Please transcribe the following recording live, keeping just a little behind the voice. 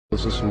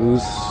Let's just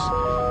lose,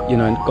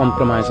 and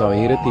compromise our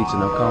heritage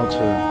and our culture.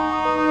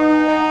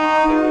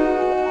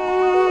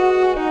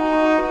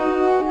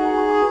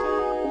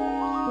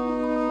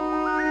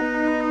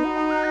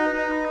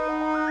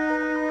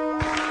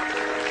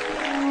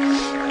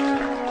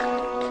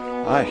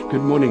 Hi,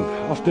 good morning.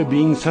 After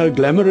being so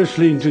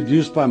glamorously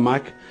introduced by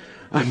Mike,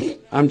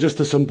 I'm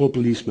just a simple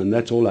policeman,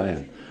 that's all I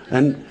am.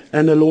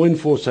 And a law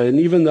enforcer. And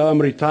even though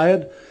I'm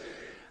retired,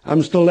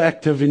 I'm still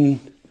active in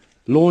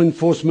law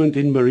enforcement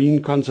in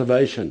marine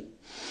conservation.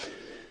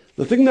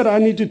 The thing that I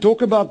need to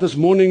talk about this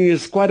morning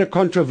is quite a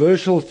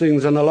controversial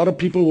thing, and a lot of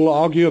people will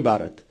argue about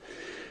it.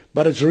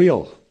 But it's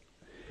real.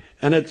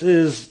 And it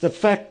is the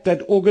fact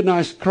that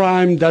organized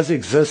crime does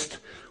exist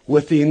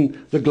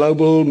within the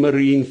global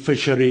marine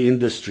fishery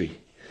industry.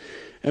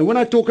 And when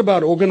I talk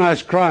about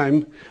organized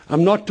crime,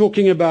 I'm not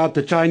talking about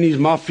the Chinese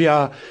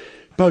mafia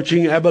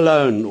poaching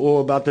abalone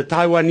or about the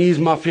Taiwanese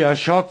mafia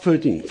shark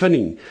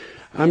finning.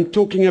 I'm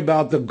talking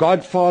about the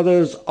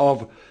godfathers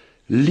of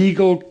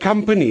legal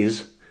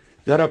companies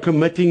that are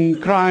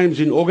committing crimes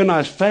in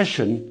organized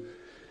fashion,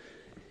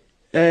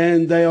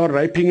 and they are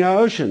raping our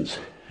oceans.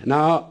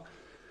 Now,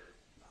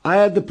 I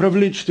had the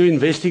privilege to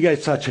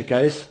investigate such a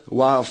case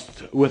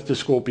whilst with the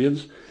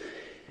Scorpions,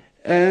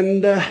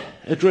 and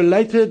it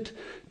related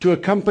to a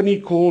company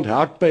called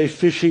Hout Bay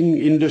Fishing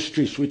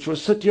Industries, which was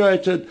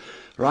situated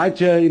right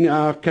here in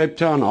our Cape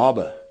Town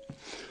harbour.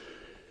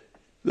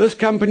 This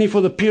company,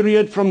 for the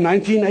period from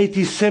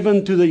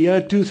 1987 to the year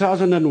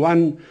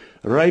 2001,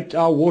 raped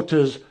our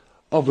waters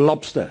of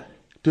lobster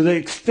to the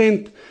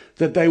extent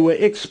that they were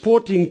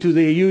exporting to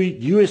their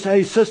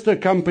USA sister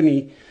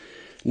company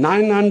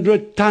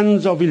 900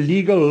 tons of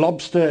illegal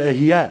lobster a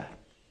year.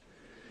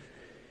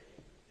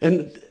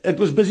 And it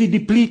was busy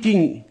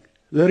depleting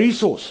the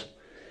resource.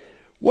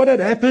 What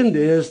had happened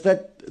is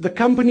that the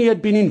company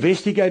had been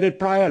investigated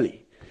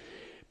priorly,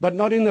 but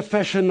not in the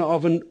fashion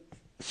of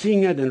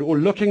seeing it or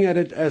looking at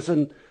it as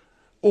an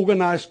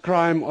organized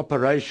crime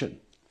operation.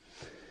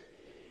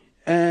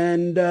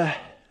 And the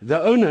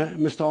owner,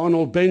 Mr.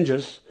 Arnold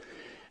Benjes,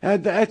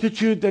 had the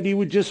attitude that he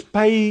would just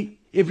pay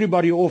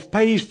everybody off,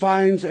 pay his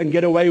fines and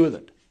get away with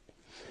it.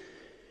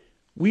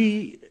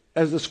 We,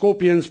 as the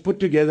Scorpions, put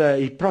together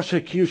a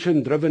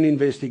prosecution-driven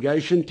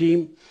investigation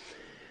team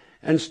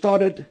and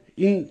started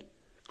in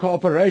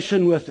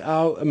cooperation with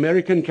our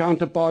American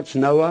counterparts,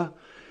 NOAA,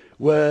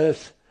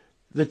 with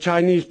the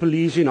Chinese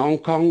police in Hong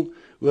Kong,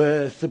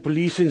 with the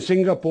police in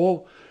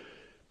Singapore,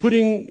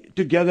 putting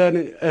together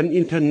an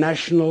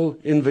international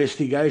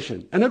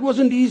investigation. And it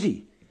wasn't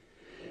easy,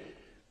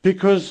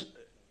 because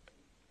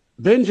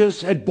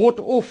Benjes had bought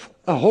off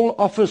a whole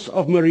office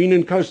of marine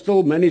and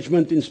coastal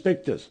management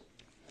inspectors.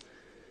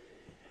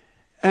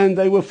 And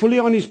they were fully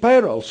on his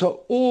payroll,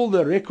 so all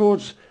the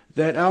records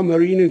that our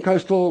marine and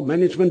coastal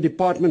management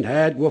department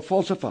had were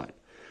falsified.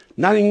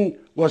 Nothing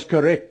was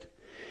correct.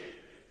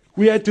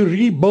 We had to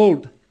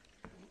rebuild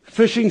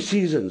fishing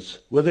seasons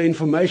with the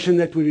information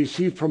that we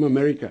received from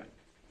America.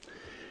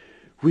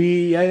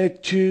 We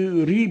had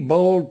to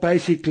rebuild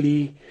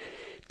basically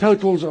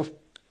totals of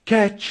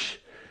catch,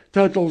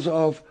 totals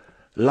of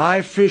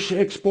live fish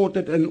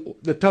exported, and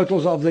the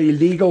totals of the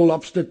illegal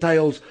lobster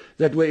tails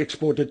that were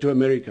exported to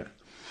America.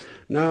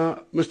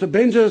 Now, Mr.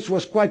 Benjes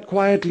was quite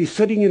quietly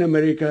sitting in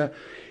America.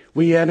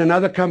 We had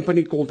another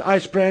company called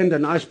Icebrand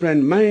and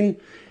Icebrand Maine,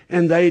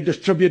 and they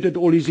distributed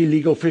all his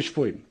illegal fish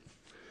for him.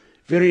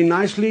 Very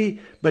nicely,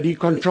 but he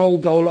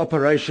controlled the whole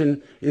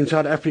operation in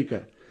South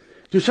Africa.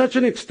 To such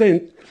an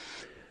extent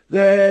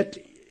that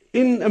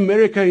in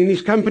America, in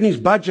his company's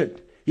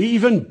budget, he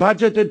even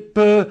budgeted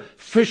per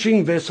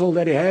fishing vessel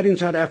that he had in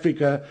South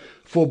Africa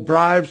for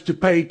bribes to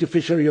pay to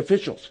fishery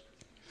officials.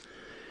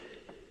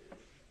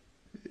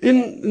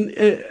 In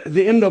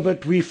the end of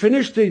it, we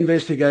finished the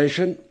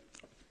investigation,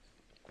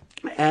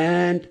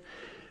 and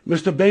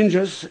Mr.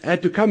 Benjes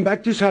had to come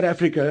back to South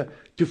Africa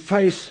to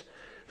face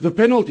the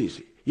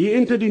penalties. He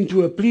entered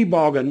into a plea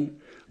bargain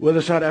with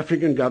the South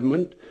African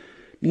government,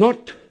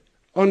 not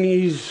in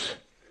his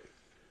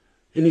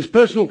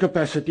personal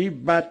capacity,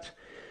 but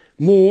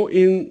more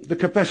in the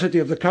capacity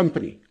of the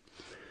company,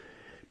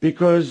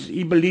 because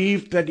he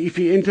believed that if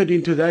he entered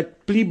into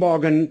that plea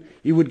bargain,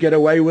 he would get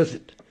away with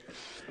it.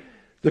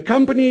 The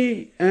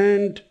company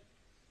and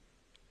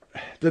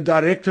the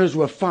directors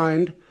were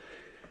fined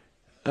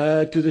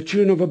to the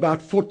tune of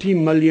about 40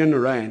 million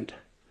rand,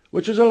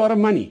 which is a lot of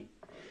money.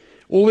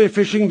 All their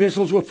fishing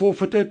vessels were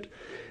forfeited.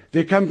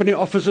 Their company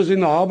offices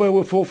in the harbour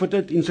were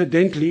forfeited.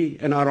 Incidentally,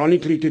 and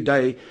ironically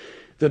today,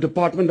 the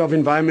Department of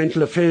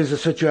Environmental Affairs is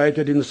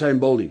situated in the same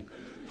building.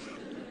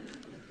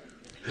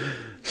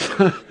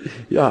 So,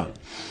 yeah.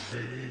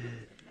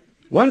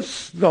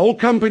 Once the whole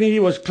company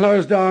was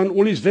closed down,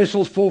 all his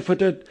vessels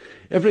forfeited,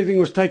 everything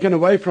was taken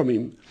away from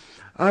him,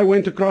 I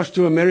went across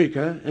to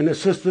America and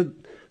assisted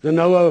the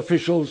NOAA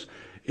officials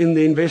in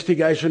the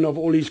investigation of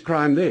all his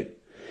crime there.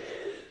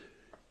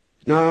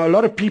 Now, a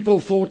lot of people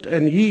thought,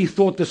 and he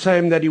thought the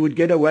same, that he would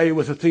get away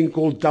with a thing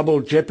called double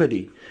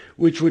jeopardy,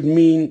 which would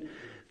mean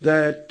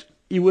that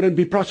he wouldn't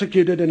be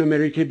prosecuted in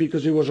America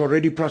because he was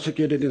already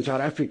prosecuted in South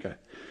Africa.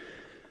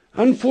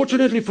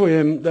 Unfortunately for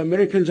him, the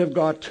Americans have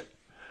got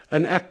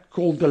an act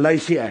called the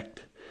Lacey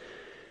Act.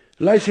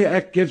 Lacey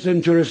Act gives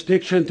them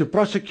jurisdiction to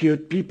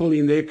prosecute people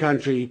in their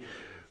country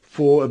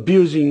for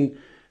abusing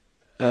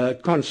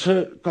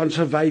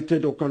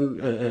conservated or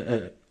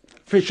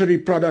fishery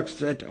products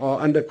that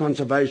are under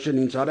conservation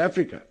in South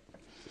Africa.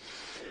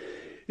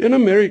 In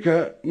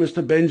America,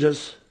 Mr.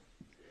 Benjes,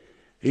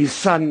 his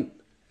son,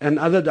 and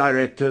other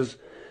directors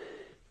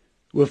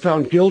were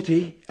found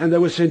guilty and they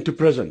were sent to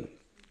prison.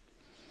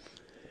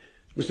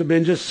 Mr.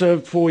 Benjes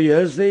served 4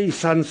 years there, his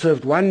son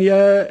served 1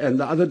 year, and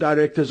the other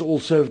directors all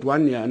served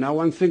 1 year. Now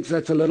one thinks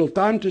that's a little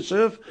time to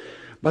serve,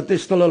 but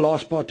there's still a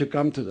last part to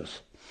come to this.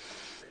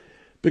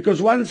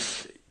 Because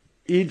once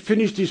he'd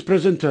finished his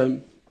prison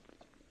term,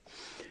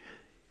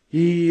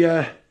 he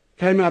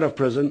came out of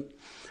prison,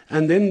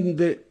 and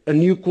then a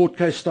new court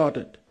case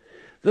started.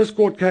 This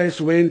court case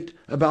went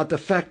about the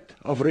fact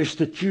of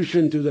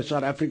restitution to the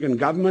South African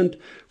government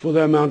for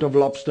the amount of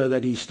lobster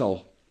that he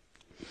stole.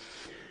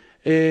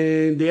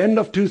 In the end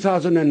of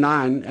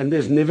 2009, and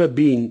there's never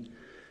been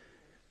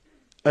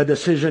a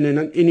decision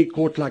in any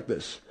court like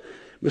this,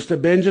 Mr.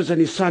 Benjes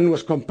and his son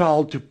was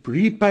compelled to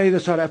repay the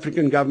South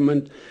African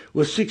government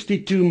with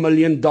 $62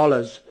 million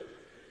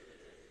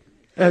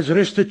as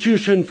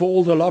restitution for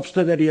all the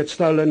lobster that he had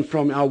stolen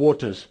from our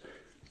waters.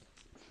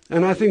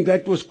 And I think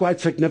that was quite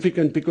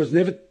significant because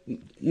never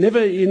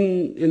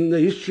in the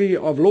history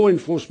of law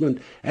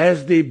enforcement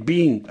has there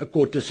been a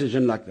court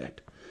decision like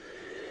that.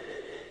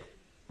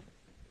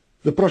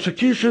 The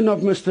prosecution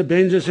of Mr.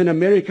 Benjes in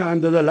America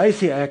under the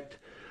Lacey Act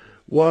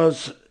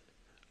was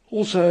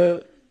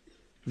also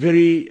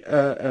very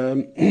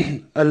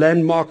a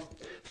landmark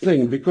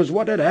thing, because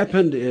what had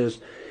happened is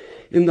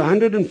in the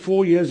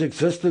 104 years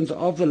existence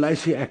of the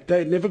Lacey Act, they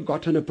had never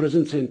gotten a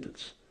prison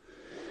sentence.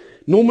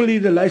 Normally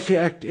the Lacey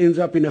Act ends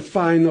up in a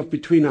fine of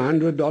between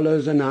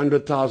 $100 and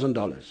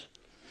 $100,000.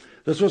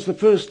 This was the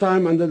first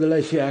time under the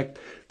Lacey Act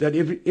that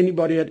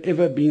anybody had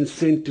ever been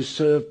sent to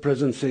serve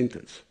prison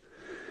sentence.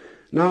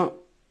 Now,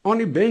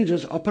 Arnie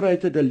Benjes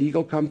operated a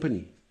legal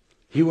company.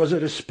 He was a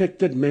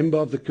respected member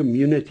of the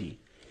community.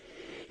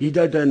 He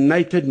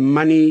donated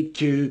money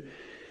to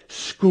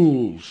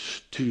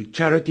schools, to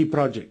charity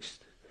projects.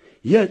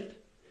 Yet,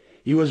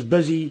 he was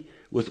busy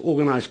with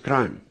organized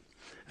crime.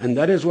 And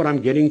that is what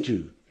I'm getting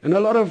to. And a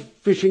lot of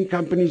fishing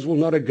companies will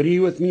not agree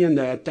with me and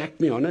they attack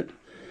me on it.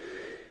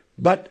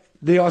 But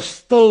there are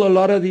still a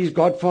lot of these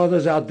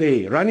godfathers out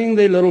there running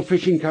their little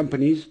fishing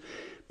companies,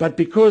 but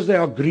because they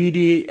are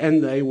greedy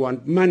and they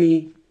want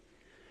money,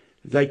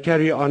 they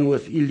carry on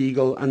with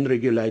illegal,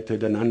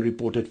 unregulated and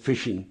unreported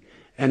fishing.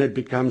 And it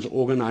becomes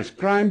organized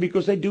crime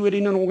because they do it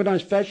in an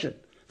organized fashion.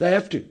 They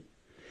have to.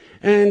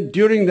 And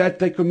during that,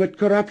 they commit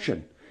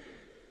corruption.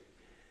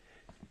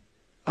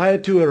 I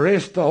had to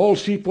arrest the whole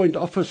Sea Point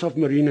Office of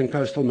Marine and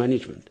Coastal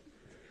Management.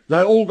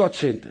 They all got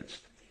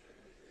sentenced.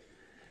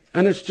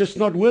 And it's just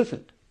not worth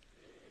it.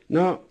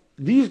 Now,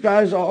 these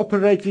guys are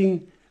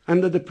operating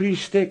under the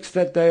pretext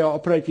that they are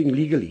operating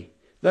legally.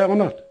 They are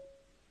not.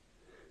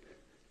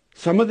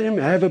 Some of them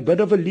have a bit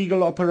of a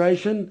legal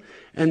operation,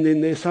 and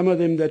then there's some of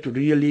them that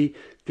really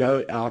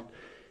go out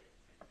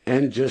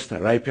and just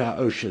rape our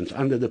oceans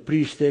under the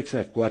pretext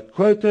they've got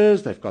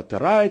quotas, they've got the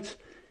rights,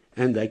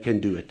 and they can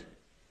do it.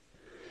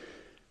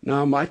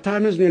 Now, my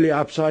time is nearly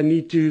up, so I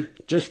need to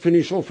just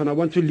finish off, and I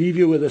want to leave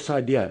you with this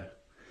idea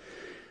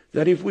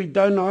that if we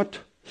do not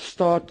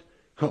start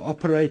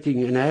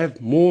cooperating and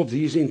have more of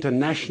these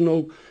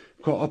international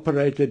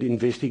cooperated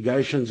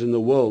investigations in the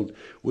world,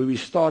 where we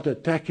start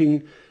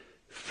attacking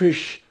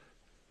fish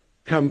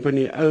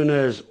company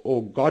owners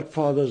or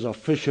godfathers of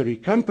fishery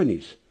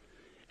companies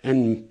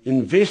and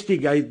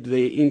investigate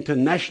their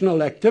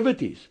international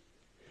activities,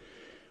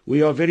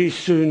 we are very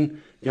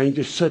soon going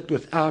to sit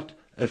without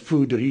a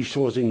food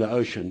resource in the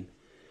ocean,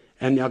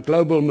 and our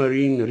global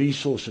marine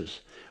resources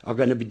are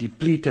going to be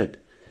depleted,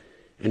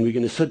 and we're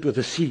going to sit with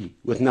the sea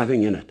with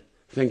nothing in it.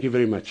 Thank you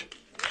very much.